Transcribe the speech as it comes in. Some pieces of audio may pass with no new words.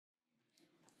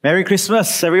Merry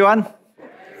Christmas, everyone.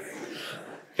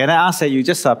 Can I ask that you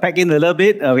just pack in a little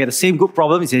bit? We had the same good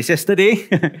problem as yesterday.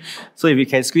 So if you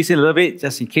can squeeze in a little bit,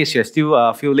 just in case you are still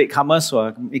a few latecomers who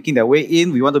are making their way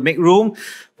in, we want to make room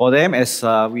for them as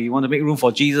we want to make room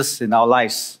for Jesus in our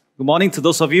lives. Good morning to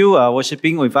those of you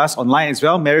worshipping with us online as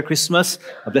well. Merry Christmas.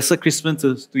 A blessed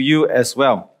Christmas to you as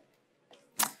well.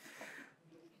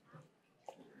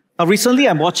 Now, recently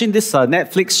I'm watching this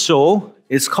Netflix show.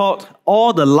 It's called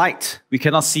All the Light We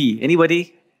Cannot See.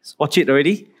 Anybody watch it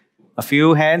already? A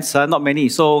few hands, not many.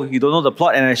 So you don't know the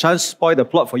plot, and I shan't spoil the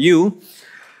plot for you.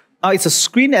 Now, it's a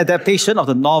screen adaptation of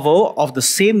the novel of the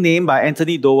same name by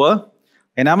Anthony Doerr.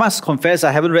 And I must confess,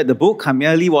 I haven't read the book. I'm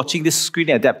merely watching this screen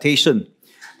adaptation.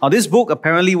 Now, this book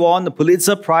apparently won the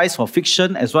Pulitzer Prize for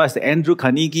fiction, as well as the Andrew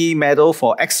Carnegie Medal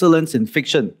for excellence in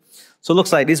fiction. So it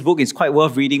looks like this book is quite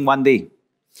worth reading one day.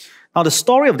 Now, the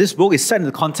story of this book is set in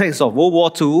the context of World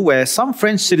War II, where some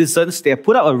French citizens, they have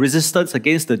put up a resistance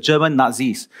against the German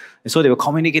Nazis. And so they were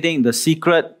communicating in the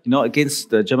secret,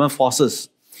 against the German forces.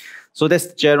 So that's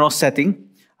the general setting.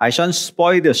 I shan't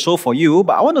spoil the show for you,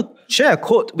 but I want to share a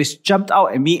quote which jumped out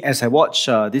at me as I watched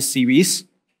this series.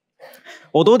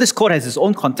 Although this quote has its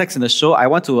own context in the show, I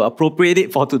want to appropriate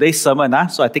it for today's sermon,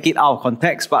 so I take it out of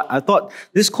context. But I thought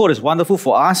this quote is wonderful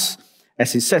for us,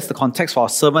 as it sets the context for our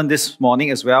sermon this morning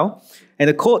as well. And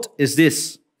the quote is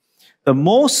this: "The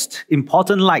most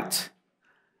important light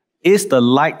is the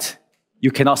light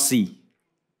you cannot see."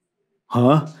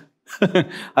 Huh?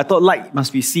 I thought light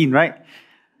must be seen, right?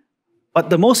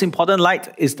 But the most important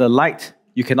light is the light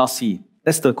you cannot see.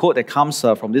 That's the quote that comes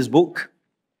from this book.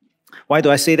 Why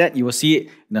do I say that? You will see it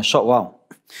in a short while.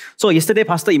 So yesterday,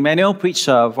 Pastor Emmanuel preached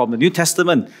from the New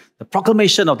Testament, the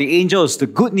proclamation of the angels, the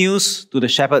good news to the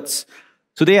shepherds.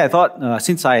 Today, I thought,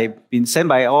 since I've been sent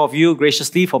by all of you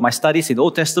graciously for my studies in the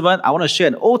Old Testament, I want to share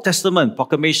an Old Testament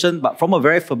proclamation, but from a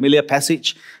very familiar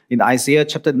passage in Isaiah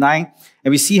chapter 9.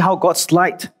 And we see how God's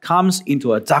light comes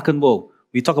into a darkened world.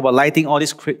 We talk about lighting all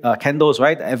these candles,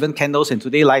 right? The Advent candles, and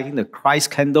today lighting the Christ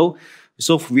candle.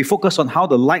 So we focus on how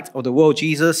the light of the world,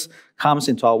 Jesus, comes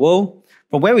into our world.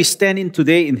 From where we stand in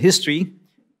today in history,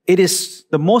 it is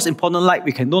the most important light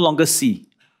we can no longer see.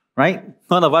 Right?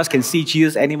 None of us can see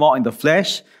Jesus anymore in the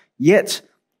flesh, yet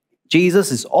Jesus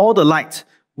is all the light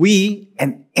we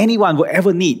and anyone will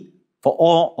ever need for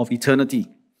all of eternity.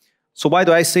 So why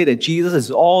do I say that Jesus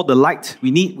is all the light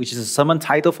we need, which is a sermon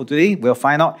title for today? We'll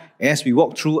find out as we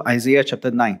walk through Isaiah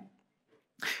chapter 9.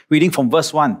 Reading from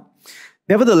verse 1.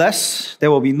 "Nevertheless, there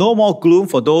will be no more gloom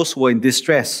for those who are in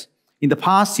distress. In the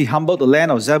past, he humbled the land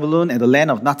of Zebulun and the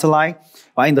land of Naphtali,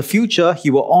 but in the future,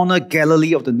 he will honor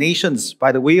Galilee of the nations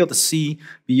by the way of the sea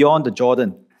beyond the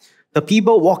Jordan. The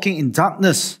people walking in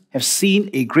darkness have seen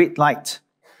a great light.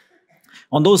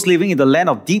 On those living in the land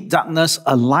of deep darkness,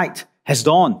 a light has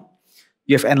dawned.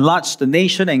 You have enlarged the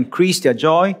nation and increased their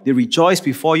joy. They rejoice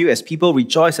before you as people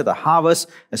rejoice at the harvest,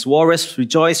 as warriors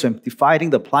rejoice when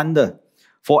dividing the plunder.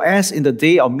 For as in the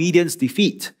day of Midian's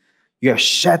defeat, you have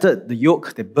shattered the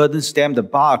yoke that burdens them, the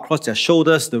bar across their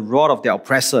shoulders, the rod of their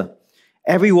oppressor.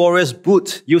 Every warrior's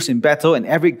boot used in battle and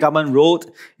every garment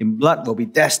rolled in blood will be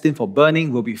destined for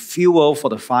burning, will be fuel for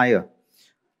the fire."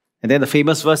 And then the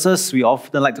famous verses we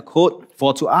often like to quote: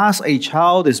 "For to us a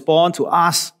child is born, to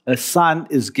us a son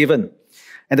is given,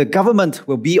 and the government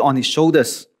will be on his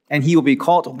shoulders, and he will be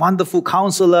called Wonderful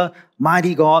Counselor,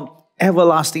 Mighty God,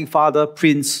 Everlasting Father,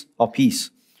 Prince of Peace.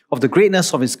 Of the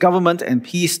greatness of his government and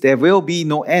peace there will be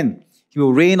no end. He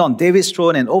will reign on David's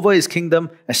throne and over his kingdom,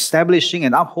 establishing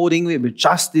and upholding it with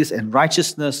justice and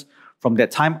righteousness from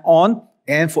that time on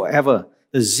and forever.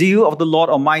 The zeal of the Lord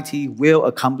Almighty will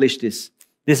accomplish this."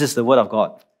 This is the word of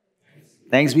God.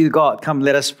 Thanks be to God. Come,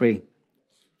 let us pray.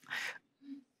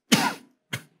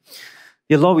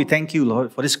 Dear Lord, we thank you,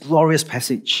 Lord, for this glorious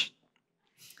passage.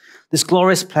 This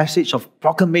glorious passage of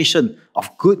proclamation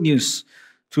of good news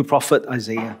through prophet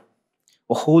Isaiah.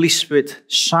 Oh, Holy Spirit,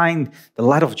 shine the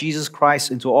light of Jesus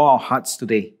Christ into all our hearts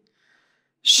today.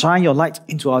 Shine your light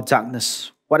into our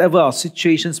darkness. Whatever our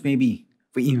situations may be,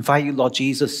 we invite you, Lord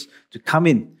Jesus, to come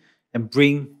in and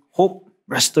bring hope,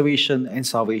 restoration, and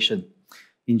salvation.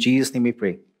 In Jesus' name we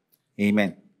pray.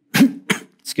 Amen.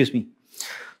 Excuse me.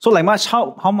 So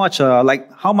how much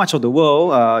of the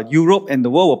world, Europe and the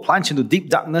world were plunged into deep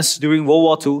darkness during World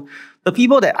War II, the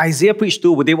people that Isaiah preached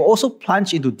to, they were also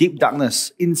plunged into deep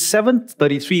darkness. In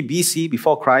 733 BC,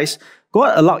 before Christ,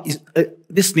 God allowed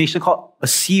this nation called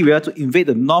Assyria to invade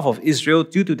the north of Israel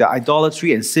due to their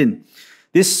idolatry and sin.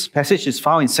 This passage is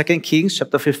found in 2 Kings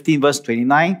chapter 15, verse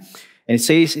 29. And it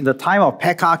says, in the time of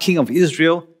Pekah, king of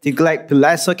Israel,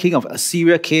 Tiglath-Pileser, king of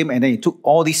Assyria, came, and then he took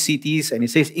all these cities, and it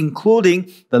says,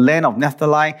 including the land of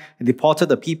Naphtali, and deported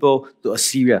the people to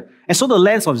Assyria. And so the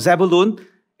lands of Zebulun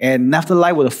and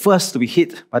Naphtali were the first to be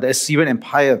hit by the Assyrian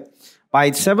Empire.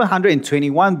 By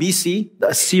 721 BC, the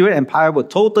Assyrian Empire would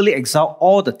totally exile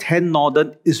all the 10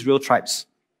 northern Israel tribes.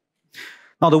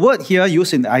 Now, the word here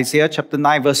used in Isaiah chapter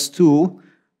 9, verse 2,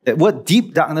 that word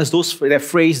deep darkness, that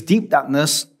phrase deep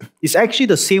darkness, is actually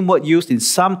the same word used in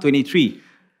Psalm 23.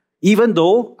 Even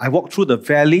though I walk through the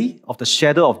valley of the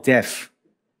shadow of death.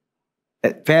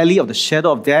 That valley of the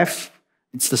shadow of death,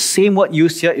 it's the same word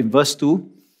used here in verse 2.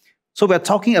 So we're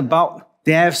talking about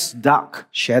death's dark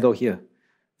shadow here.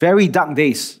 Very dark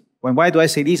days. Why do I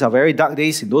say these are very dark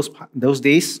days in those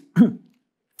days?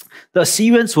 The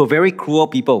Assyrians were very cruel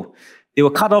people. They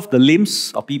will cut off the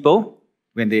limbs of people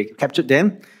when they captured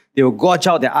them. They will gouge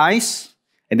out their eyes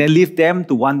and then leave them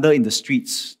to wander in the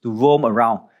streets, to roam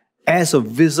around, as a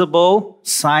visible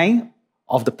sign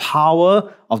of the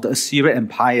power of the Assyrian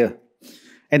Empire.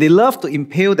 And they love to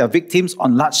impale their victims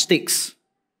on large stakes.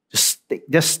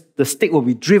 The stake will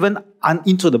be driven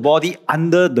into the body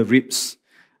under the ribs.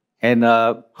 And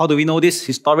how do we know this?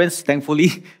 Historians,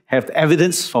 thankfully, have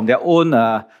evidence from their own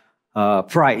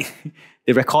pride.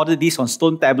 They recorded these on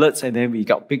stone tablets, and then we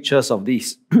got pictures of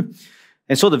these.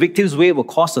 And so the victim's weight will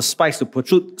cause the spikes to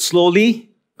protrude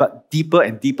slowly, but deeper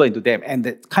and deeper into them. And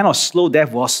that kind of slow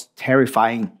death was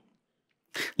terrifying.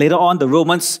 Later on, the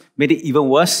Romans made it even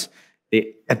worse.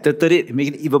 They adapted it and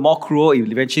made it even more cruel. It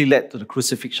eventually led to the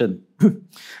crucifixion.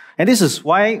 And this is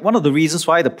why, one of the reasons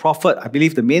why the prophet, I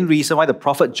believe the main reason why the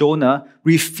prophet Jonah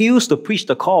refused to preach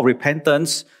the call of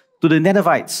repentance to the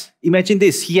Ninevites. Imagine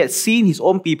this, he had seen his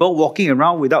own people walking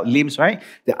around without limbs, right?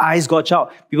 Their eyes gouged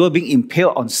out, people being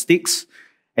impaled on sticks.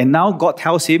 And now God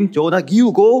tells him, Jonah,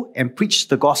 you go and preach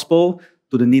the gospel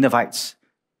to the Ninevites.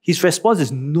 His response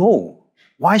is, no,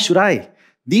 why should I?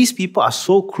 These people are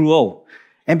so cruel.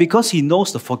 And because he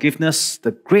knows the forgiveness,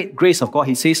 the great grace of God,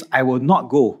 he says, I will not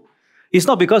go. It's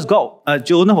not because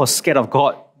Jonah was scared of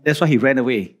God. That's why he ran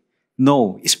away.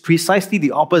 No, it's precisely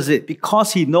the opposite.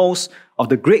 Because he knows of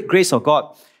the great grace of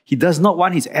God, he does not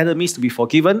want his enemies to be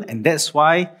forgiven, and that's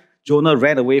why Jonah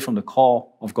ran away from the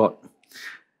call of God.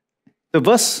 The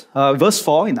verse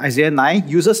 4 in Isaiah 9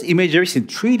 uses imageries in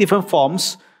 3 different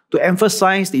forms to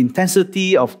emphasize the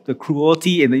intensity of the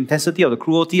cruelty and the intensity of the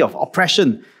cruelty of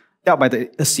oppression dealt by the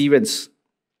Assyrians.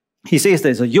 He says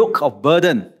there's a yoke of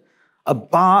burden, a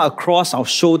bar across our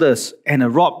shoulders, and a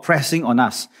rod pressing on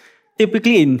us.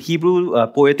 Typically in Hebrew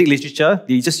poetic literature,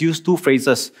 they just use 2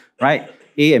 phrases, right?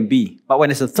 A and B. But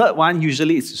when it's a third one,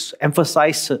 usually it's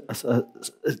emphasized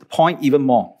the point even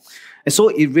more. And so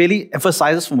it really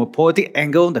emphasizes from a poetic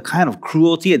angle the kind of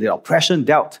cruelty and the oppression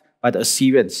dealt by the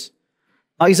Assyrians.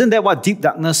 Now, isn't that what deep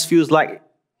darkness feels like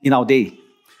in our day?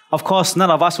 Of course,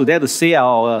 none of us would dare to say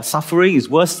our suffering is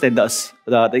worse than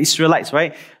the Israelites,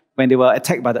 right? When they were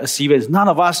attacked by the Assyrians. None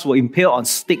of us were impaled on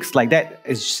sticks like that,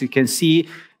 as you can see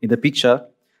in the picture.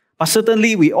 But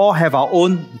certainly, we all have our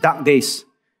own dark days.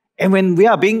 And when we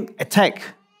are being attacked,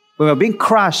 when we're being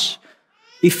crushed,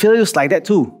 it feels like that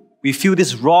too. We feel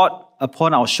this rod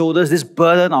upon our shoulders, this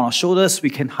burden on our shoulders, we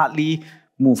can hardly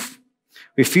move.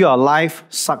 We feel our life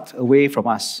sucked away from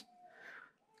us.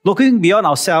 Looking beyond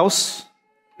ourselves,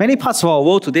 many parts of our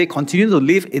world today continue to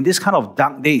live in this kind of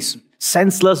dark days,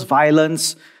 senseless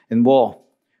violence and war.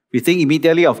 We think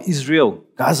immediately of Israel,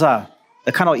 Gaza,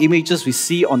 the kind of images we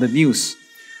see on the news.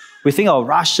 We think of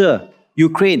Russia,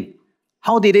 Ukraine.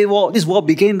 How did this war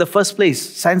begin in the first place?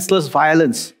 Senseless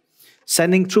violence,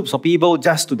 sending troops of people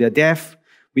just to their death.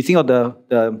 We think of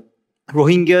the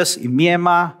Rohingyas in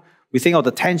Myanmar. We think of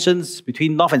the tensions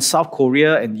between North and South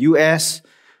Korea and US.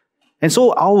 And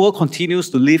so our world continues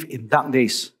to live in dark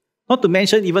days. Not to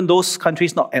mention even those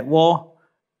countries not at war,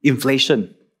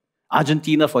 inflation.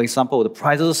 Argentina, for example, the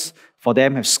prices for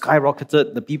them have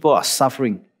skyrocketed. The people are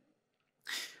suffering.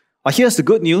 But here's the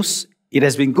good news. It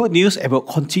has been good news and will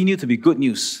continue to be good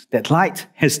news that light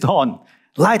has dawned.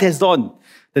 Light has dawned.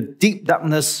 The deep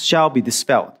darkness shall be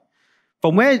dispelled.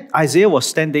 From where Isaiah was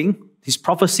standing, his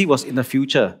prophecy was in the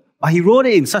future. But he wrote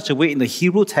it in such a way in the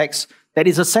Hebrew text that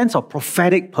it's a sense of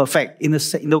prophetic perfect.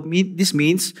 This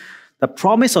means the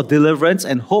promise of deliverance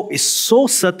and hope is so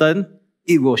certain,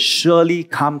 it will surely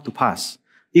come to pass.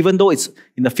 Even though it's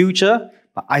in the future,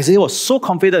 but Isaiah was so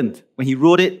confident when he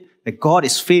wrote it that God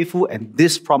is faithful and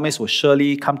this promise will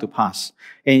surely come to pass.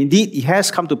 And indeed, it has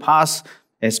come to pass,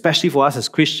 especially for us as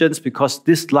Christians, because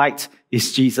this light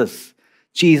is Jesus.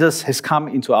 Jesus has come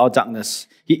into our darkness.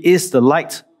 He is the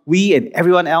light we and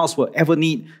everyone else will ever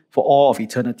need for all of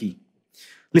eternity.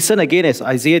 Listen again as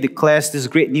Isaiah declares this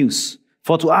great news.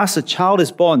 For to us a child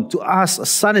is born, to us a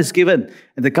son is given,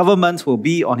 and the government will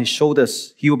be on his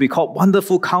shoulders. He will be called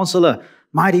Wonderful Counselor,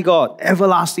 Mighty God,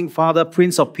 Everlasting Father,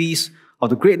 Prince of Peace. Of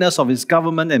the greatness of his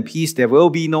government and peace, there will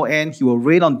be no end. He will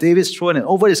reign on David's throne and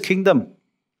over his kingdom,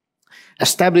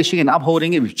 establishing and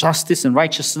upholding it with justice and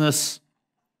righteousness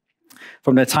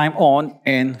from that time on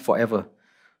and forever.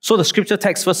 So the scripture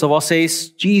text, first of all, says,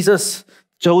 Jesus,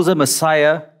 chosen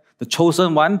Messiah, the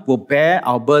chosen one, will bear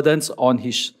our burdens on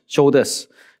his shoulders,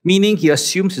 meaning he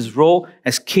assumes his role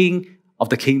as king of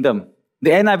the kingdom. The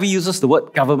NIV uses the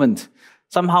word government.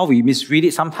 Somehow we misread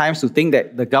it sometimes to think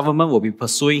that the government will be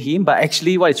pursuing him, but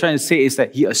actually what it's trying to say is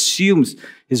that he assumes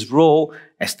his role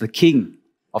as the king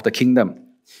of the kingdom.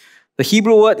 The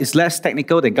Hebrew word is less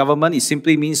technical than government. It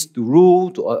simply means to rule,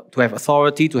 to have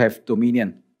authority, to have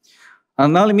dominion.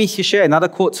 And now let me share another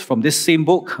quote from this same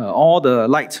book, All the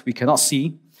Light We Cannot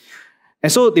See. And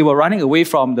so they were running away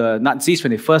from the Nazis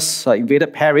when they first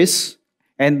invaded Paris.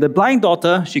 And the blind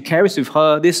daughter, she carries with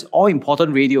her this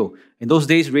all-important radio. In those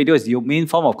days, radio is the main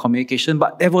form of communication,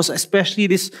 but there was especially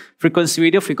this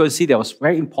radio frequency that was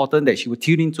very important that she would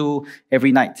tune into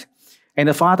every night. And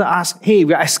the father asked, hey,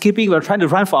 we're escaping, we're trying to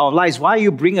run for our lives. Why are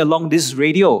you bringing along this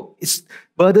radio? It's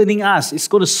burdening us. It's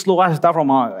going to slow us down from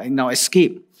our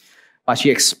escape. But she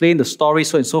explained the story,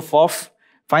 so on and so forth.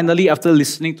 Finally, after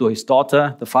listening to his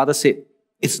daughter, the father said,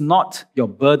 it's not your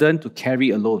burden to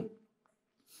carry alone.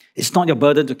 It's not your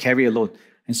burden to carry alone.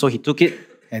 And so he took it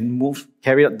and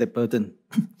carried out the burden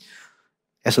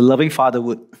as a loving father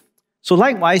would. So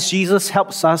likewise, Jesus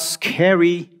helps us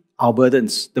carry our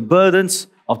burdens, the burdens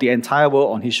of the entire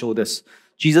world on his shoulders.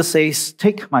 Jesus says,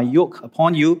 take my yoke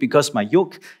upon you because my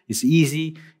yoke is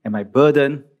easy and my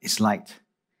burden is light.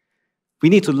 We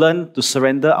need to learn to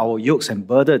surrender our yokes and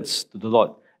burdens to the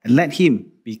Lord and let him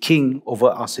be king over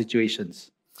our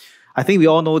situations. I think we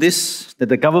all know this, that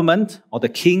the government or the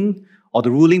king or the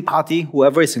ruling party,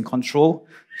 whoever is in control,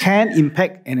 can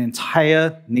impact an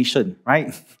entire nation,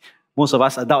 right? Most of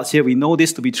us adults here, we know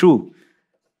this to be true.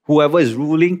 Whoever is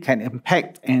ruling can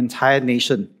impact an entire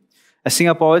nation. As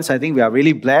Singaporeans, I think we are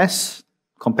really blessed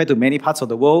compared to many parts of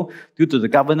the world due to the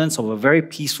governance of a very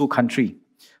peaceful country.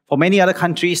 For many other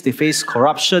countries, they face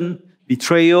corruption,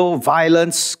 betrayal,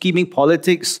 violence, scheming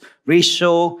politics,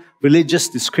 racial, religious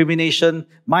discrimination,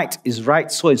 might is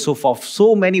right, so and so forth.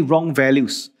 So many wrong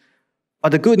values.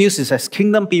 But the good news is as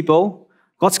kingdom people,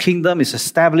 God's kingdom is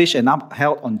established and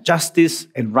upheld on justice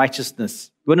and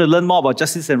righteousness. You want to learn more about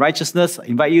justice and righteousness? I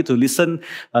invite you to listen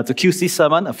to QC's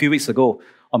sermon a few weeks ago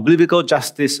on biblical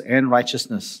justice and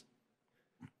righteousness.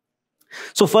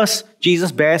 So first,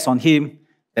 Jesus bears on him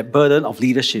that burden of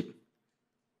leadership.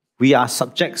 We are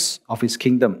subjects of his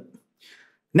kingdom.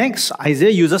 Next, Isaiah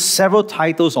uses several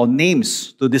titles or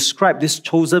names to describe this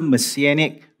chosen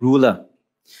messianic ruler.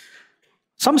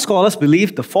 Some scholars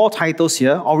believe the 4 titles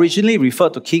here originally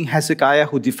referred to King Hezekiah,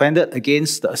 who defended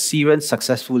against the Assyrians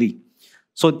successfully.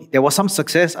 So there was some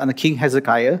success under King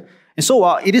Hezekiah. And so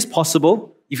while it is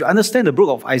possible, if you understand the book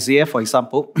of Isaiah, for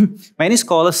example, many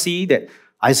scholars see that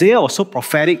Isaiah was so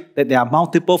prophetic that there are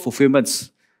multiple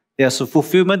fulfillments. There's a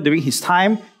fulfillment during his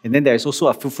time, and then there's also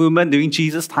a fulfillment during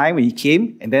Jesus' time when he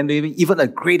came, and then even a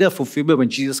greater fulfillment when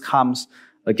Jesus comes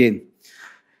again.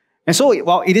 And so,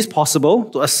 while it is possible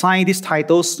to assign these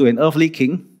titles to an earthly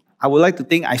king, I would like to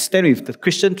think I stand with the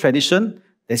Christian tradition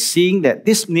that's seeing that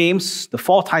these names, the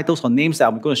 4 titles or names that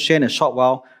I'm going to share in a short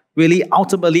while, really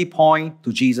ultimately point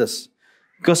to Jesus.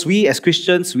 Because we as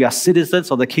Christians, we are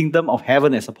citizens of the kingdom of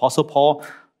heaven, as Apostle Paul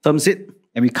terms it,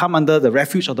 and we come under the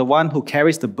refuge of the one who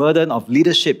carries the burden of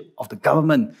leadership, of the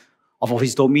government, of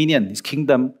his dominion, his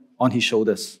kingdom on his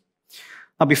shoulders.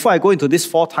 Now, before I go into these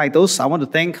 4 titles, I want to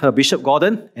thank Bishop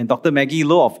Gordon and Dr. Maggie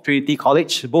Low of Trinity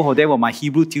College. Both of them were my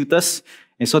Hebrew tutors,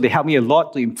 and so they helped me a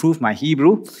lot to improve my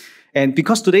Hebrew. And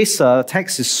because today's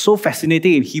text is so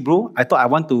fascinating in Hebrew, I thought I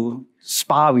want to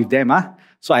spar with them.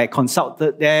 So I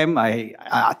consulted them, I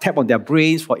tapped on their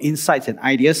brains for insights and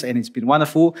ideas, and it's been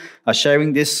wonderful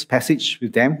sharing this passage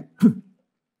with them.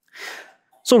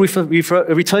 So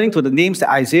returning to the names that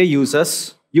Isaiah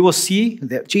uses, you will see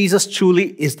that Jesus truly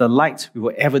is the light we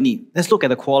will ever need. Let's look at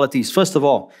the qualities. First of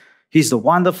all, he's the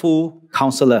wonderful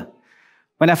counselor.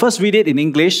 When I first read it in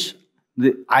English,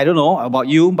 I don't know about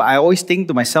you, but I always think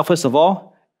to myself, first of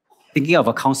all, thinking of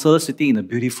a counselor sitting in a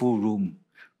beautiful room,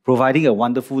 providing a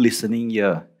wonderful listening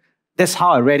ear. That's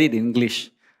how I read it in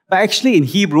English. But actually in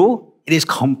Hebrew, it is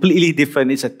completely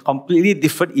different. It's a completely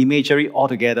different imagery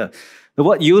altogether. The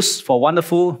word used for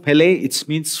wonderful, Pele, it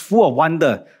means full of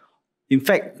wonder. In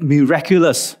fact,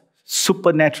 miraculous,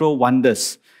 supernatural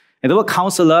wonders. And the word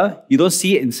counselor, you don't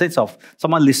see it in the sense of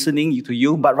someone listening to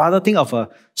you, but rather think of a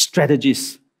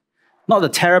strategist. Not the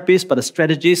therapist, but a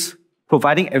strategist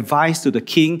providing advice to the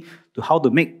king to how to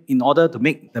make, in order to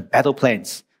make the battle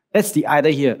plans. That's the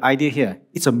idea here.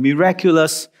 It's a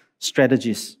miraculous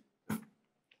strategist.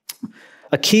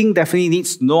 A king definitely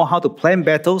needs to know how to plan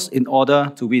battles in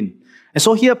order to win. And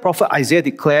so here, Prophet Isaiah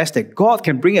declares that God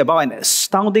can bring about an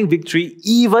astounding victory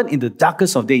even in the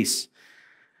darkest of days.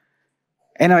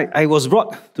 And I was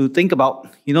brought to think about,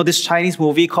 this Chinese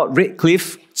movie called Red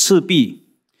Cliff, 赤壁,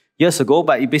 years ago,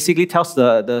 but it basically tells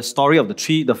the story of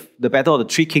the battle of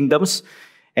the three kingdoms.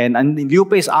 And in Liu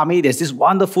Bei's army, there's this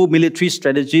wonderful military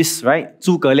strategist, right?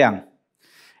 Zhuge Liang.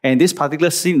 And this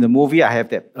particular scene in the movie, I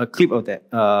have a clip of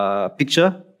that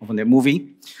picture from that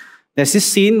movie. There's this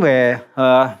scene where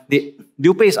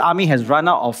Liu Bei's army has run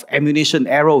out of ammunition,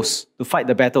 arrows, to fight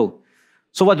the battle.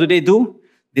 So what do?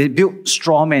 They build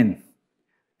straw men,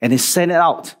 and they send it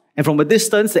out. And from a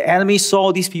distance, the enemy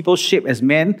saw these people shaped as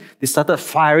men. They started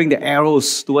firing the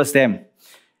arrows towards them.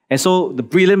 And so the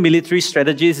brilliant military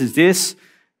strategist is this.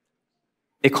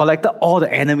 They collected all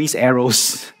the enemy's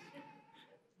arrows.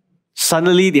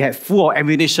 Suddenly, they had full of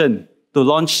ammunition to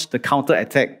launch the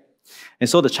counter-attack. And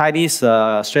so the Chinese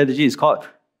strategy is called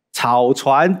草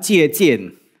船借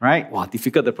箭, right? Wow,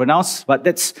 difficult to pronounce, but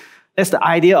that's the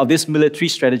idea of this military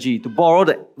strategy, to borrow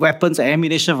the weapons and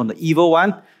ammunition from the evil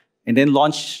one and then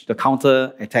launch the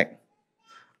counter-attack.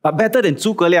 But better than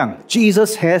Zhuge Liang,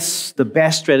 Jesus has the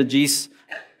best strategies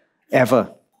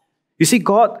ever. You see,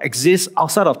 God exists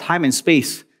outside of time and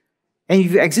space. And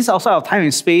if you exist outside of time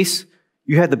and space,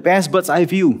 you have the best bird's eye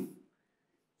view.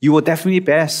 You will definitely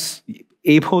best be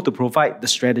able to provide the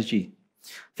strategy.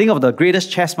 Think of the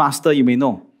greatest chess master you may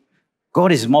know.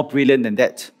 God is more brilliant than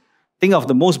that. Think of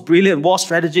the most brilliant war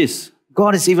strategist.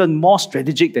 God is even more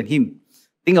strategic than him.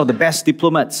 Think of the best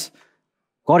diplomats.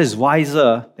 God is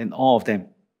wiser than all of them.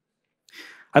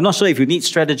 I'm not sure if you need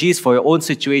strategies for your own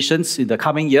situations in the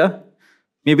coming year.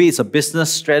 Maybe it's a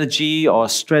business strategy or a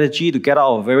strategy to get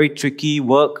out of a very tricky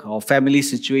work or family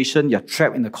situation. You're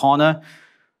trapped in the corner.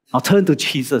 Now turn to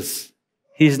Jesus.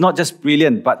 He's not just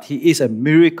brilliant, but he is a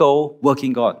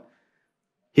miracle-working God.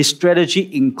 His strategy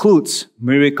includes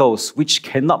miracles which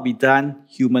cannot be done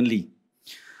humanly.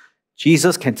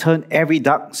 Jesus can turn every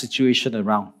dark situation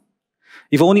around.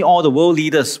 If only all the world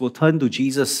leaders will turn to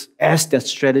Jesus as their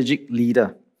strategic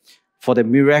leader for the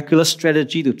miraculous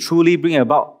strategy to truly bring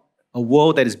about a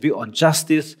world that is built on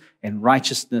justice and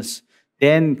righteousness,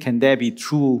 then can there be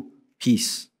true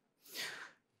peace.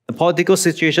 The political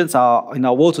situations in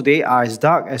our world today are as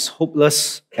dark, as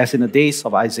hopeless as in the days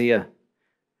of Isaiah.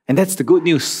 And that's the good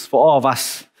news for all of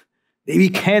us. That we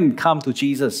can come to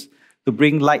Jesus to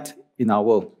bring light in our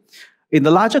world. In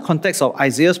the larger context of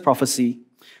Isaiah's prophecy,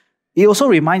 it also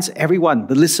reminds everyone,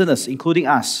 the listeners, including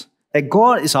us, that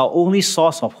God is our only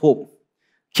source of hope.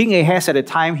 King Ahaz at the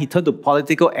time, he turned to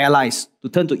political allies, to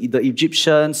turn to the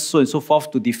Egyptians, so and so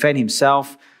forth, to defend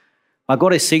himself. But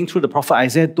God is saying through the prophet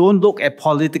Isaiah, don't look at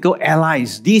political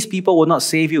allies. These people will not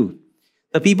save you.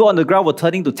 The people on the ground were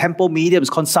turning to temple mediums,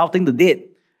 consulting the dead.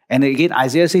 And again,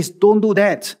 Isaiah says, don't do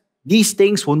that. These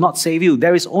things will not save you.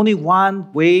 There is only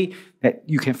one way that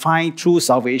you can find true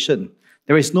salvation.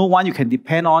 There is no one you can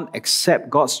depend on except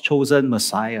God's chosen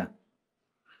Messiah.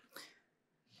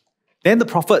 Then the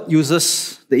prophet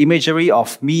uses the imagery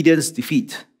of Midian's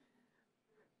defeat.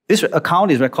 This account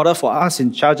is recorded for us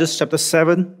in Judges chapter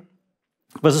 7,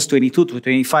 verses 22 to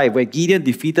 25, where Gideon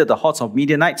defeated the hordes of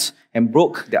Midianites and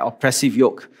broke their oppressive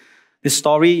yoke. This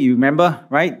story, you remember,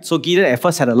 right? So Gideon at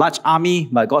first had a large army,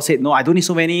 but God said, no, I don't need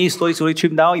so many. Slowly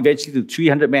trimmed down, eventually to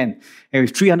 300 men. And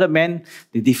with 300 men,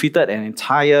 they defeated an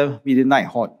entire Midianite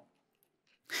horde.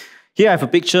 Here I have a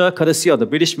picture, courtesy of the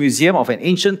British Museum, of an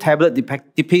ancient tablet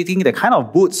depicting the kind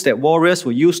of boots that warriors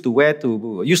were used to wear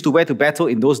to battle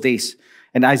in those days.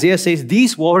 And Isaiah says,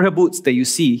 these warrior boots that you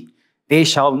see, they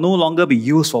shall no longer be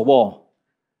used for war.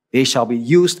 They shall be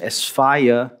used as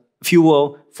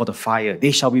fuel for the fire.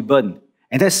 They shall be burned.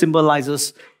 And that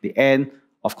symbolizes the end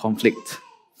of conflict.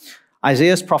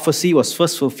 Isaiah's prophecy was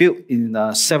first fulfilled in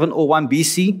 701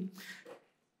 BC.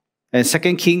 And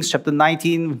 2 Kings chapter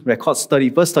 19 verse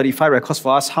 35 records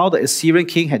for us how the Assyrian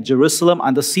king had Jerusalem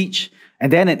under siege.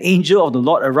 And then an angel of the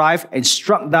Lord arrived and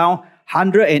struck down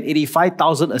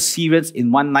 185,000 Assyrians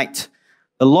in one night.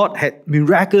 The Lord had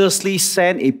miraculously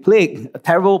sent a plague, a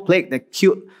terrible plague that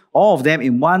killed all of them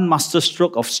in one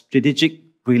masterstroke of strategic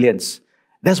brilliance.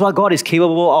 That's what God is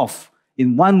capable of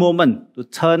in one moment to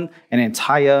turn an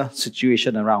entire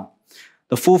situation around.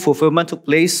 The full fulfillment took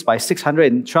place by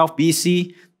 612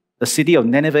 BC. The city of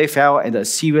Nineveh fell and the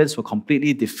Assyrians were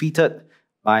completely defeated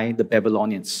by the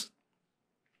Babylonians.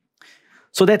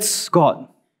 So that's God,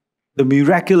 the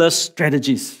miraculous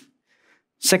strategies.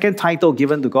 Second title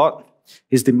given to God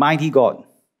is the mighty God.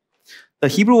 The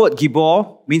Hebrew word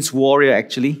Gibor means warrior,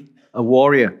 actually, a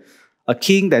warrior, a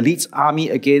king that leads his army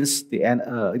against the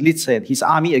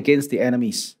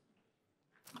enemies.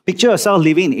 Picture yourself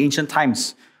living in ancient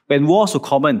times when wars were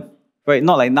common, right?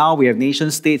 Not like now we have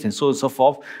nation states and so on and so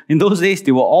forth. In those days,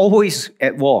 they were always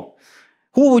at war.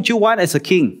 Who would you want as a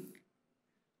king?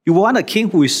 You want a king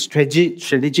who is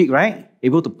strategic, right?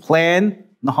 Able to plan,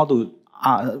 know how to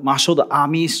marshal the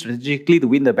army strategically to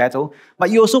win the battle.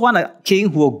 But you also want a king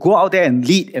who will go out there and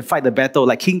lead and fight the battle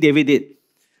like King David did.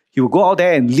 He will go out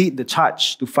there and lead the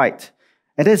charge to fight.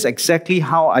 And that's exactly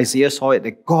how Isaiah saw it,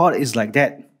 that God is like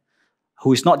that,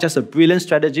 who is not just a brilliant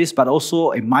strategist, but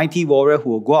also a mighty warrior who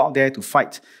will go out there to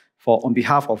fight on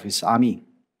behalf of his army.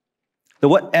 The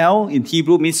word El in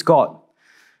Hebrew means God.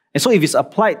 And so if it's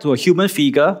applied to a human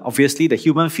figure, obviously the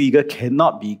human figure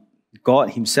cannot be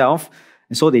God himself.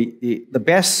 And so the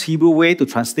best Hebrew way to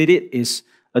translate it is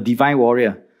a divine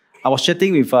warrior. I was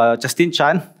chatting with Justin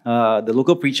Chan, the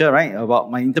local preacher, right,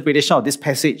 about my interpretation of this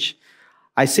passage.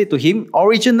 I said to him,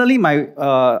 originally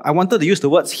I wanted to use the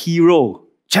words hero,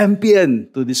 champion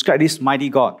to describe this mighty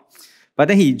God. But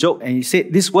then he joked and he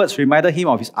said these words reminded him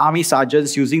of his army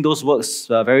sergeants using those words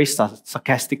very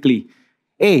sarcastically.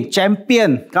 Hey,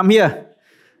 champion, come here.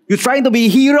 You trying to be a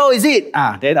hero, is it?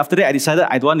 Then after that, I decided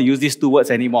I don't want to use these two words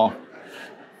anymore.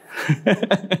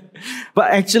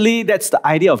 But actually, that's the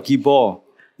idea of Gibor.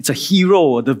 It's a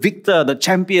hero, the victor, the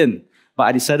champion. But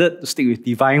I decided to stick with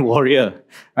divine warrior,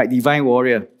 right? Divine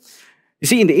warrior. You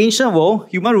see, in the ancient world,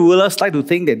 human rulers like to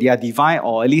think that they are divine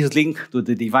or at least linked to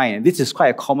the divine. And this is quite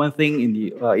a common thing in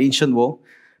the ancient world.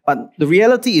 But the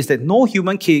reality is that no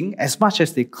human king, as much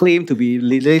as they claim to be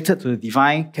related to the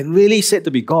divine, can really be said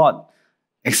to be God,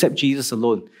 except Jesus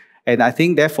alone. And I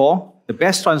think, therefore, the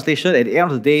best translation at the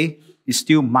end of the day is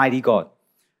still mighty God.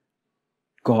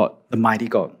 God, the mighty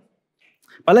God.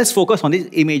 But let's focus on this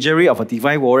imagery of a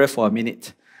divine warrior for a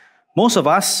minute. Most of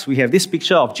us, we have this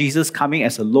picture of Jesus coming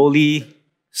as a lowly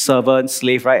servant,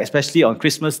 slave, right? Especially on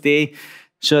Christmas Day.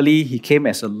 Surely he came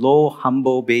as a low,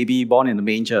 humble baby born in the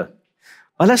manger.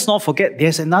 But let's not forget,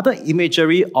 there's another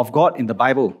imagery of God in the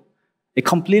Bible. A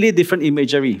completely different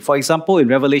imagery. For example, in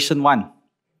Revelation 1.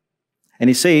 And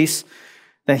it says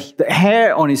that the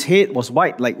hair on his head was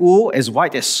white like wool, as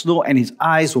white as snow, and his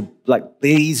eyes were like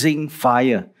blazing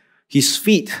fire. His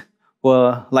feet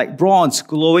were like bronze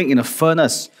glowing in a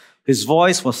furnace. His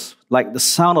voice was like the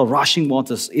sound of rushing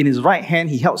waters. In his right hand,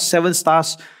 he held 7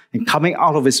 stars, and coming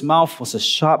out of his mouth was a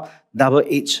sharp,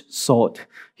 double-edged sword.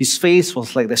 His face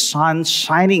was like the sun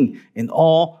shining in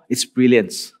all its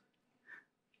brilliance.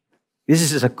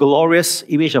 This is a glorious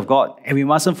image of God, and we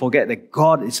mustn't forget that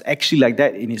God is actually like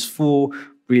that in his full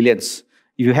brilliance.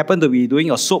 If you happen to be doing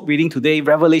your soap reading today,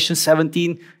 Revelation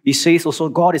 17, it says also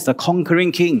God is the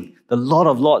conquering king, the Lord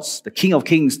of lords, the King of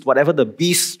kings. Whatever the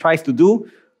beast tries to do,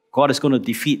 God is going to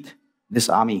defeat this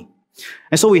army.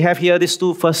 And so we have here these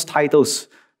two first titles,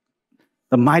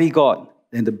 the mighty God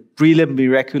and the brilliant,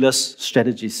 miraculous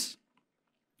strategies.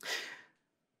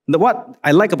 What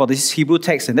I like about this Hebrew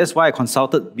text, and that's why I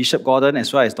consulted Bishop Gordon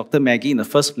as well as Dr. Maggie in the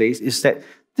first place, is that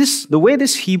the way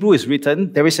this Hebrew is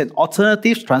written, there is an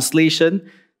alternative translation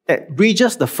that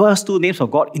bridges the first 2 names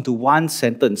of God into one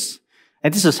sentence.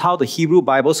 And this is how the Hebrew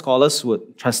Bible scholars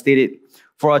would translate it.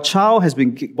 For a child has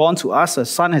been born to us, a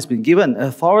son has been given,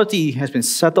 authority has been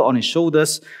settled on his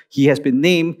shoulders, he has been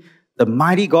named, the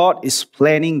mighty God is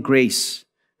planning grace.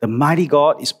 The mighty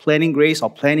God is planning grace or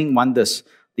planning wonders.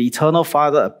 The eternal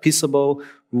Father, a peaceable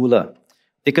ruler.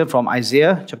 Taken from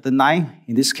Isaiah chapter 9,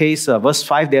 in this case, verse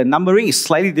 5, their numbering is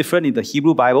slightly different in the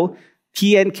Hebrew Bible.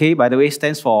 TNK, by the way,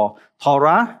 stands for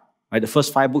Torah, right, the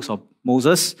first 5 books of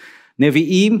Moses.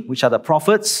 Nevi'im, which are the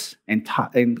prophets, and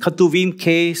Ketuvim,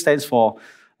 K, stands for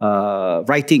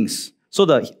writings. So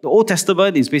the Old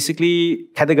Testament is basically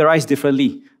categorized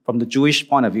differently from the Jewish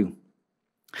point of view.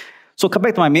 So come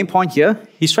back to my main point here.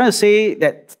 He's trying to say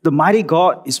that the mighty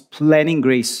God is planning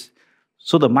grace.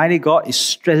 So the mighty God is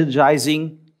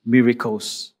strategizing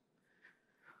miracles.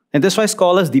 And that's why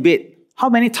scholars debate, how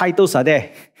many titles are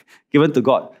there given to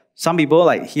God? Some people,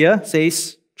 like here,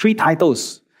 says 3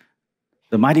 titles.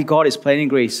 The mighty God is planning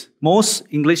grace. Most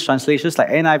English translations like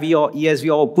NIV or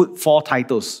ESV all put 4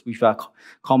 titles, which are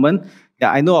common.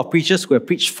 Yeah, I know of preachers who have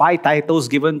preached 5 titles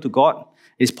given to God.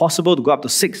 It's possible to go up to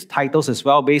 6 titles as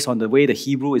well based on the way the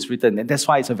Hebrew is written. And that's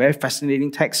why it's a very fascinating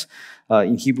text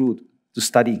in Hebrew to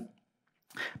study.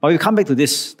 But we come back to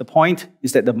this. The point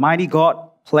is that the mighty God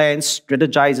plans,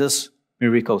 strategizes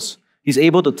miracles. He's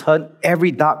able to turn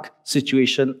every dark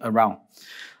situation around.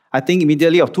 I think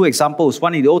immediately of two examples,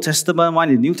 one in the Old Testament, one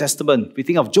in the New Testament. We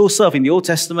think of Joseph in the Old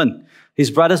Testament.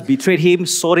 His brothers betrayed him,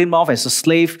 sold him off as a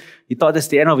slave. He thought that's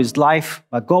the end of his life.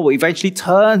 But God will eventually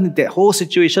turn that whole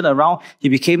situation around. He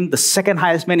became the second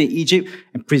highest man in Egypt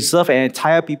and preserved an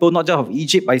entire people, not just of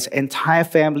Egypt, but his entire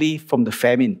family from the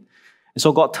famine. And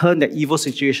so God turned that evil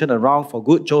situation around for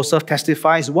good. Joseph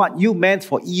testifies, what you meant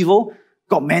for evil,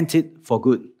 God meant it for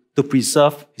good, to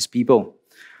preserve his people.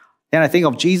 Then I think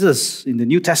of Jesus in the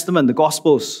New Testament, the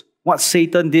Gospels, what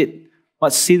Satan did,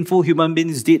 what sinful human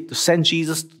beings did to send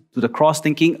Jesus to the cross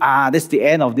thinking, that's the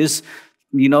end of this,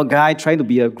 guy trying to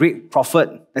be a great prophet.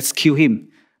 Let's kill him.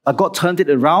 But God turned it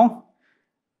around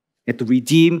and to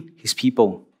redeem his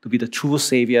people, to be the true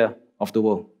savior of the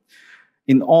world.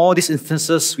 In all these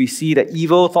instances, we see that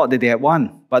evil thought that they had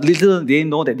won, but little did they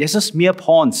know that they're just mere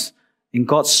pawns in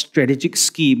God's strategic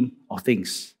scheme of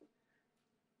things.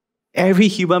 Every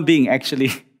human being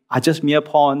actually are just mere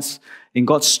pawns in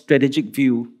God's strategic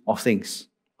view of things.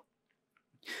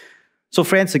 So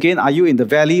friends, again, are you in the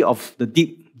valley of the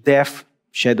deep death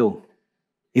shadow?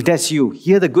 If that's you,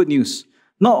 hear the good news.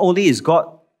 Not only is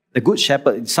God the good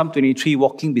shepherd in Psalm 23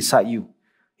 walking beside you,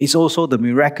 he's also the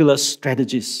miraculous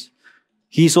strategist.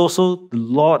 He's also the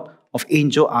Lord of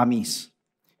angel armies.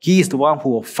 He is the one who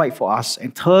will fight for us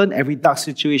and turn every dark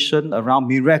situation around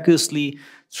miraculously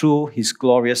through his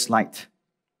glorious light.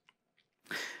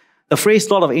 The phrase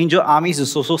Lord of angel armies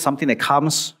is also something that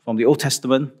comes from the Old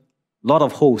Testament, Lord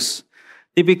of hosts.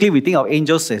 Typically, we think of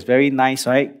angels as very nice,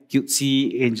 right?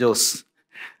 Cutesy angels.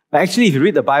 But actually, if you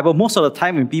read the Bible, most of the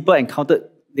time when people encountered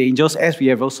the angels, as we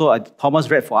have also, Thomas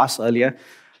read for us earlier,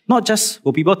 not just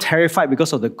were people terrified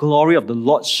because of the glory of the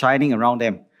Lord shining around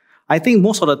them. I think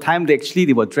most of the time,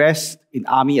 they were dressed in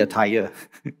army attire.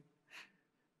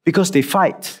 Because they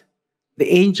fight. The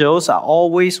angels are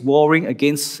always warring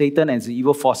against Satan and the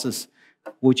evil forces.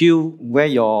 Would you wear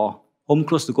your home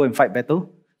clothes to go and fight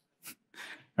battle?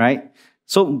 Right?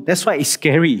 So that's why it's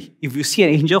scary. If you see an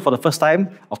angel for the first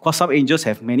time, of course, some angels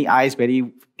have many eyes,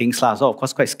 many things, so of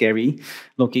course, quite scary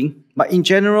looking. But in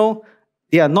general,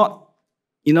 they are not,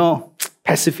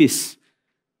 pacifists.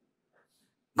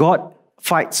 God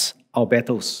fights our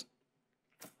battles.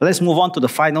 But let's move on to the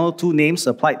final two names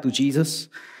applied to Jesus.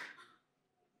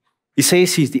 He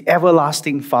says he's the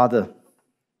everlasting Father.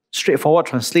 Straightforward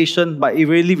translation, but it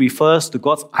really refers to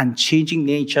God's unchanging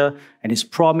nature and his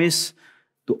promise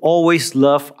to always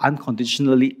love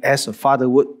unconditionally as a father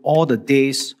would all the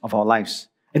days of our lives.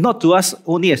 And not to us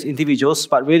only as individuals,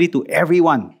 but really to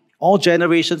everyone, all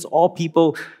generations, all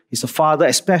people. He's a father,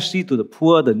 especially to the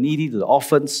poor, the needy, to the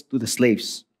orphans, to the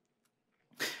slaves.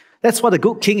 That's what a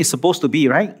good king is supposed to be,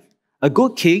 right? A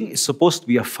good king is supposed to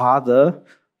be a father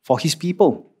for his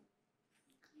people.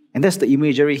 And that's the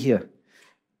imagery here.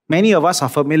 Many of us are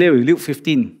familiar with Luke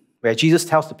 15, where Jesus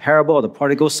tells the parable of the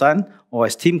prodigal son, or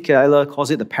as Tim Keller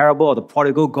calls it, the parable of the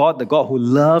prodigal God, the God who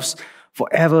loves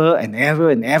forever and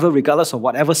ever, regardless of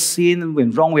whatever sin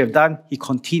and wrong we have done, he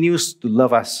continues to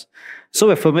love us. So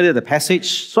we're familiar with the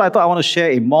passage. So I thought I want to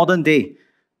share a modern day,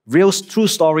 real true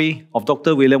story of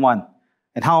Dr. William Wan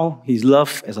and how his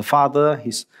love as a father,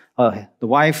 the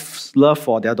wife's love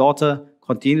for their daughter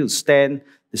continue to stand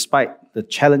despite the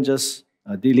challenges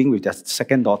dealing with their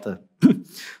second daughter.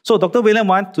 So Dr. William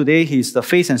Wan, today, he's the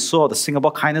face and soul of the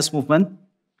Singapore Kindness Movement.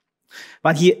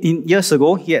 But years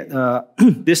ago, he had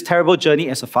this terrible journey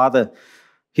as a father.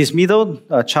 His middle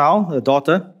child, a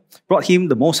daughter, brought him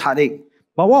the most heartache.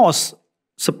 But what was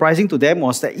surprising to them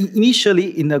was that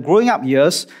initially, in the growing up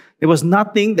years, there was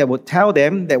nothing that would tell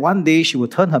them that one day she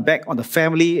would turn her back on the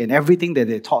family and everything that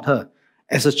they taught her.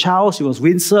 As a child, she was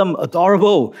winsome,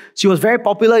 adorable. She was very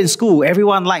popular in school.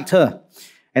 Everyone liked her.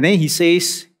 And then he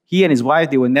says, he and his wife,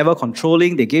 they were never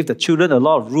controlling. They gave the children a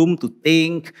lot of room to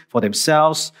think for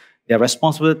themselves. Their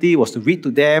responsibility was to read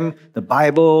to them the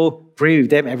Bible, pray with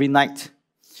them every night.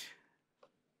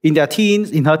 In her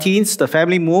teens, the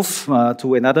family moved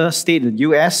to another state in the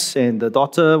US, and the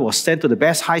daughter was sent to the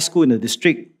best high school in the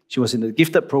district. She was in the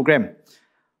gifted program.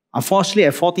 Unfortunately,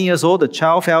 at 14 years old, the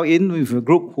child fell in with a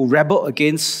group who rebelled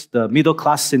against the middle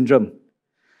class syndrome.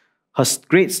 Her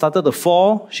grades started to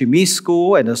fall. She missed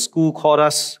school, and the school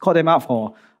called them out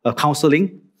for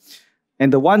counseling.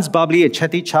 And the once bubbly and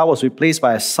chatty child was replaced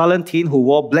by a sullen teen who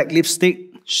wore black lipstick,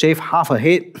 shaved half her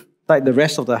head, dyed the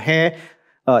rest of the hair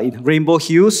in rainbow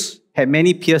hues, had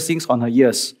many piercings on her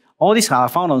ears. All these are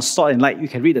found on Salt and Light. You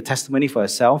can read the testimony for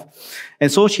yourself.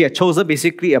 And so she had chosen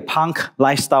basically a punk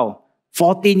lifestyle.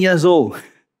 14 years old.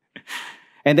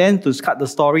 And then to cut the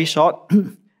story short,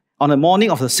 on the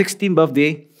morning of her 16th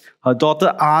birthday, her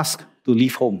daughter asked to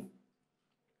leave home.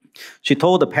 She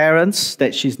told the parents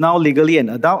that she's now legally an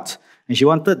adult and she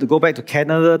wanted to go back to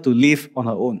Canada to live on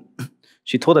her own.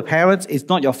 She told the parents, it's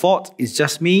not your fault, it's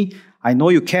just me. I know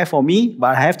you care for me,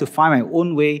 but I have to find my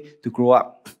own way to grow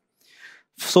up.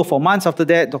 So for months after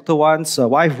that, Dr. Wan's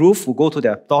wife Ruth would go to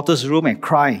their daughter's room and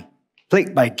cry,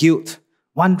 plagued by guilt,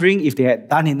 wondering if they had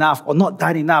done enough or not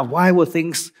done enough. Why were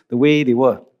things the way they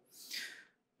were?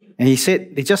 And he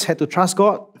said they just had to trust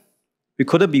God. We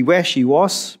couldn't be where she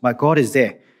was, but God is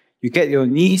there. You get on your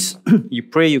knees, you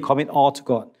pray, you commit all to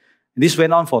God. And this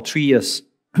went on for 3 years.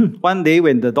 One day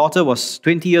when the daughter was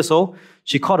 20 years old,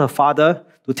 she called her father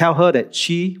to tell her that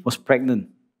she was pregnant.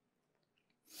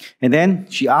 And then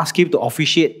she asked him to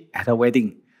officiate at her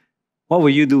wedding. What will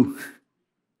you do?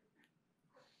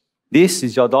 This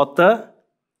is your daughter,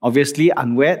 obviously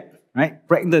unwed, right?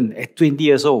 Pregnant at 20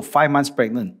 years old, 5 months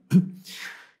pregnant.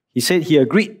 He said he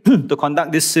agreed to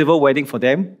conduct this civil wedding for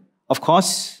them. Of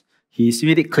course, he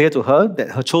made it clear to her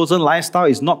that her chosen lifestyle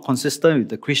is not consistent with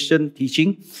the Christian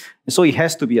teaching, and so it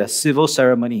has to be a civil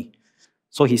ceremony.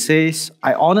 So he says,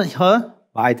 I honored her,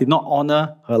 but I did not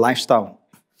honor her lifestyle.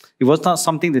 It was not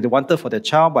something that they wanted for their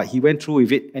child, but he went through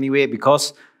with it anyway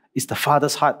because it's the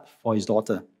father's heart for his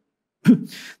daughter.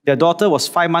 Their daughter was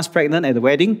 5 months pregnant at the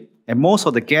wedding, and most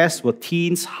of the guests were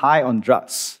teens high on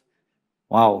drugs.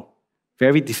 Wow,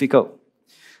 very difficult.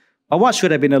 But what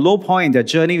should have been a low point in their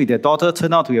journey with their daughter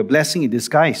turned out to be a blessing in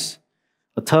disguise,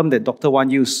 a term that Dr. Wan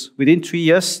used. Within 3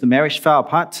 years, the marriage fell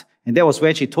apart, and that was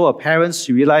when she told her parents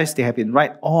she realized they had been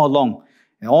right all along,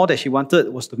 and all that she wanted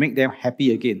was to make them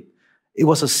happy again. It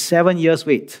was a 7 years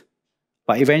wait,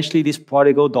 but eventually this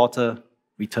prodigal daughter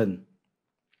returned.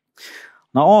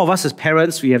 Now, all of us as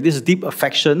parents, we have this deep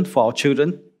affection for our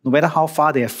children, no matter how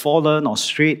far they have fallen or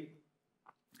strayed.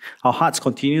 Our hearts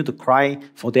continue to cry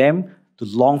for them, to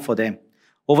long for them.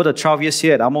 Over the 12 years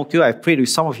here at AMKMC, I've prayed with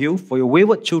some of you for your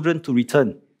wayward children to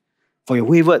return, for your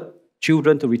wayward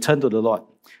children to return to the Lord.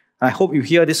 And I hope you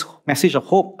hear this message of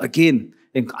hope again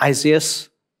in Isaiah's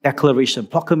declaration,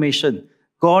 proclamation.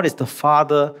 God is the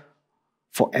Father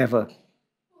forever.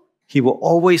 He will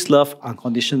always love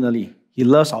unconditionally. He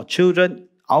loves our children,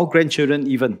 our grandchildren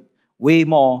even, way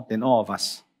more than all of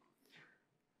us.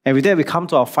 And with that, we come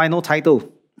to our final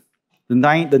title, the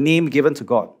name given to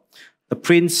God, the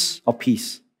Prince of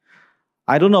Peace.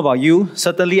 I don't know about you,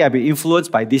 certainly I've been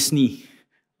influenced by Disney.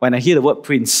 When I hear the word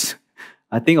prince,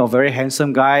 I think of very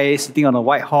handsome guy sitting on a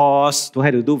white horse, don't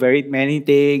have to do very many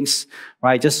things,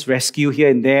 right? Just rescue here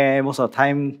and there, most of the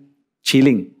time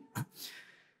chilling.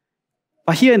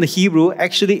 But here in the Hebrew,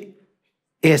 actually,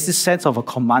 it has this sense of a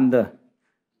commander.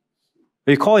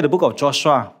 We call it the book of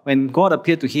Joshua. When God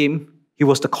appeared to him, he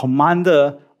was the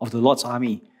commander of the Lord's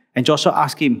army. And Joshua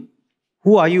asked him,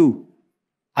 who are you?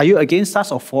 Are you against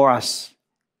us or for us?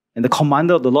 And the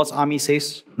commander of the Lord's army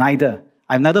says, neither.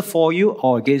 I'm neither for you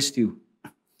or against you.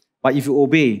 But if you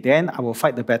obey, then I will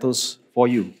fight the battles for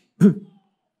you.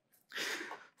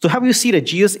 To help you see that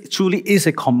Jesus truly is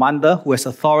a commander who has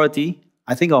authority,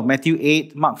 I think of Matthew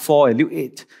 8, Mark 4, and Luke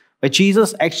 8, where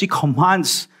Jesus actually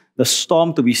commands the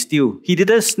storm to be still. He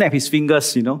didn't snap his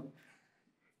fingers,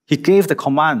 He gave the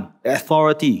command, the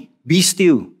authority, be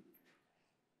still.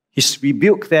 He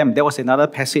rebuked them. There was another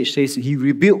passage that says he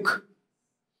rebuked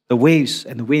the waves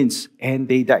and the winds, and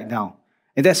they died down.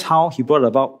 And that's how he brought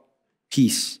about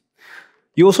peace.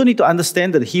 You also need to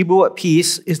understand that the Hebrew word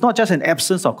peace is not just an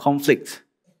absence of conflict,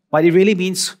 but it really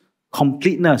means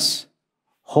completeness,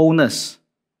 wholeness.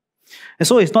 And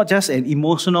so it's not just an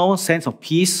emotional sense of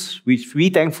peace, which we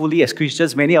thankfully as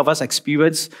Christians, many of us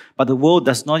experience, but the world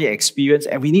does not yet experience,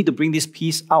 and we need to bring this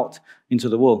peace out into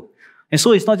the world. And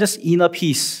so it's not just inner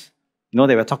peace, that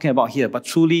we're talking about here, but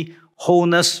truly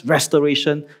wholeness,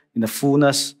 restoration in the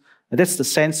fullness. And that's the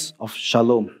sense of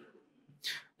shalom.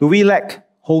 Do we lack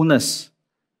wholeness?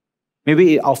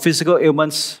 Maybe our physical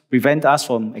ailments prevent us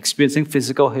from experiencing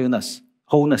physical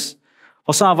wholeness.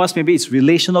 For some of us, maybe it's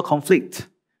relational conflict,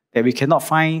 that we cannot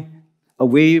find a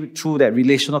way through that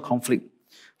relational conflict.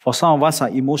 For some of us are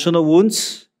emotional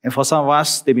wounds, and for some of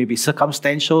us, there may be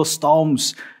circumstantial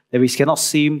storms that we cannot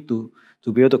seem to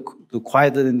be able to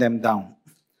quieten them down.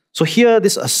 So hear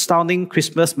this astounding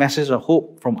Christmas message of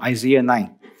hope from Isaiah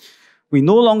 9. We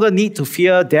no longer need to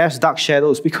fear death's dark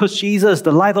shadows because Jesus,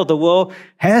 the light of the world,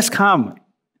 has come.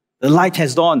 The light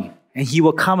has dawned, and he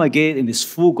will come again in his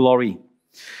full glory.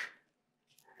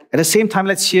 At the same time,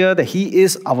 let's hear that he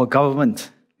is our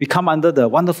government. We come under the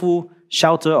wonderful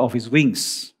shelter of his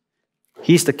wings.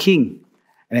 He is the king,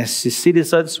 and as his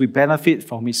citizens, we benefit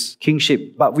from his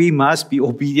kingship, but we must be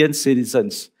obedient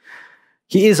citizens.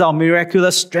 He is our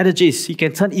miraculous strategist. He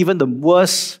can turn even the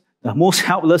worst, the most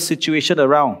helpless situation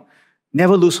around.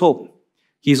 Never lose hope.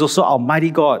 He is also our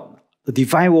mighty God, the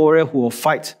divine warrior who will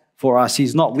fight for us. He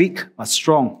is not weak, but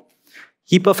strong.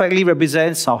 He perfectly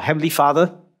represents our Heavenly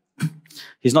Father.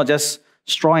 He's not just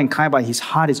strong and kind, but his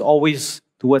heart is always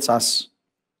towards us.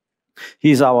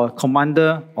 He is our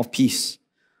commander of peace.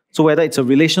 So whether it's a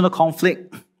relational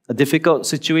conflict, a difficult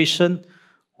situation,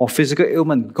 or physical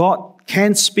ailment, God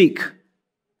can speak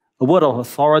a word of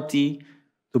authority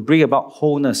to bring about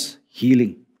wholeness,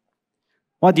 healing.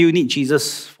 What do you need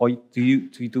Jesus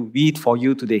to be for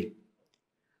you today?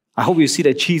 I hope you see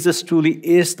that Jesus truly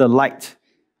is the light.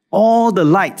 All the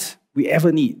light we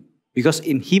ever need. Because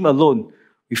in him alone,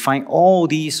 we find all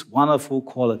these wonderful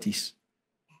qualities.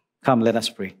 Come, let us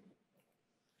pray.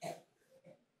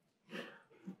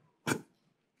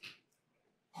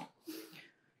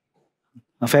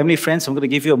 Now, family, friends, I'm going to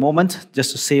give you a moment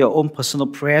just to say your own personal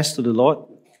prayers to the Lord.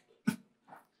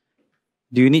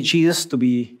 Do you need Jesus to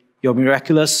be your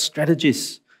miraculous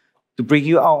strategist to bring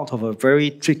you out of a very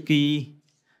tricky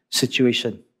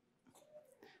situation?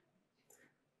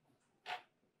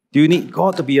 Do you need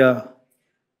God to be a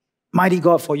mighty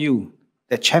God for you,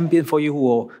 that champion for you who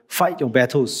will fight your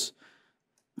battles?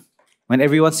 When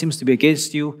everyone seems to be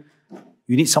against you,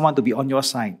 you need someone to be on your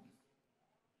side.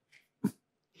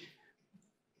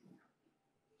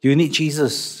 Do you need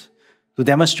Jesus to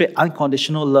demonstrate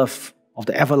unconditional love of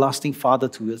the everlasting Father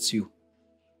towards you?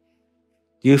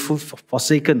 Do you feel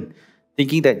forsaken,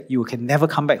 thinking that you can never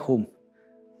come back home?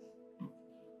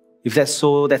 If that's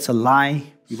so, that's a lie.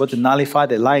 We want to nullify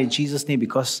that lie in Jesus' name,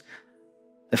 because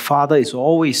the Father is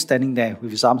always standing there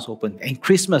with his arms open. And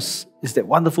Christmas is that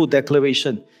wonderful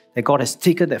declaration that God has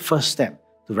taken that first step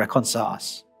to reconcile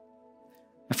us.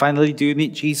 And finally, do you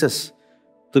need Jesus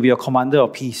to be your commander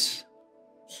of peace,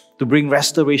 to bring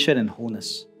restoration and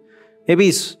wholeness? Maybe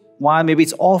it's one, maybe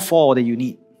it's all four that you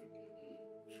need.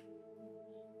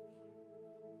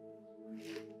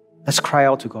 Let's cry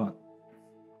out to God.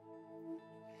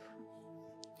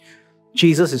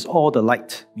 Jesus is all the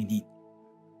light we need.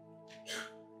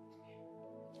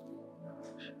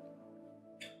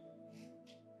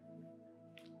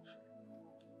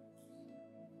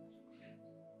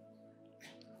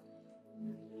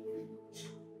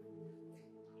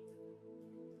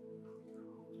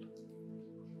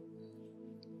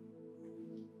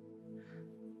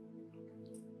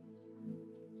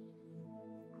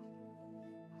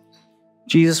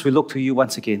 Jesus, we look to you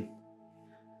once again.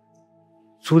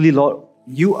 Truly, Lord,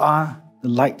 you are the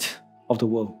light of the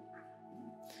world.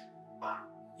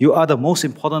 You are the most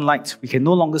important light we can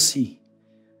no longer see,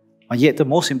 but yet the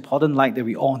most important light that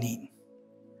we all need.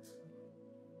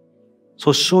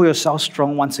 So show yourself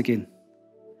strong once again.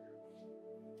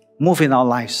 Move in our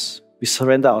lives. We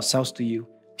surrender ourselves to you.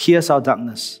 Pierce our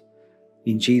darkness.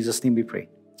 In Jesus' name we pray.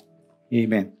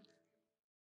 Amen.